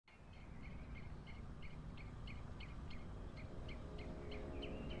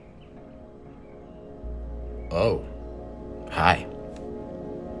Oh, hi.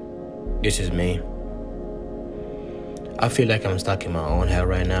 This is me. I feel like I'm stuck in my own head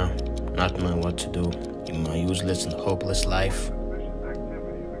right now, not knowing what to do in my useless and hopeless life,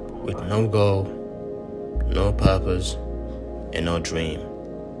 with no goal, no purpose, and no dream.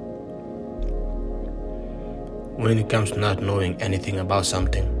 When it comes to not knowing anything about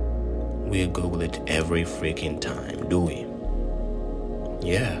something, we Google it every freaking time, do we?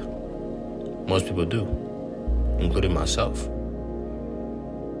 Yeah, most people do, including myself.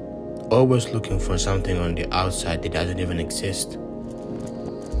 Always looking for something on the outside that doesn't even exist.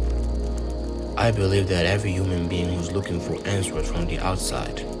 I believe that every human being who's looking for answers from the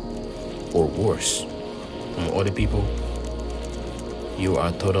outside, or worse, from other people, you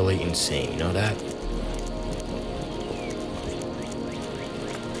are totally insane, you know that?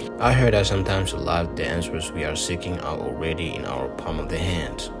 I heard that sometimes in life the answers we are seeking are already in our palm of the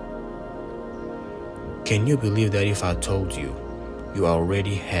hand. Can you believe that if I told you, you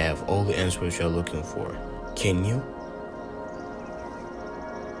already have all the answers you're looking for? Can you?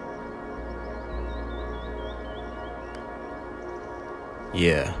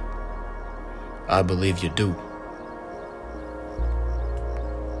 Yeah, I believe you do.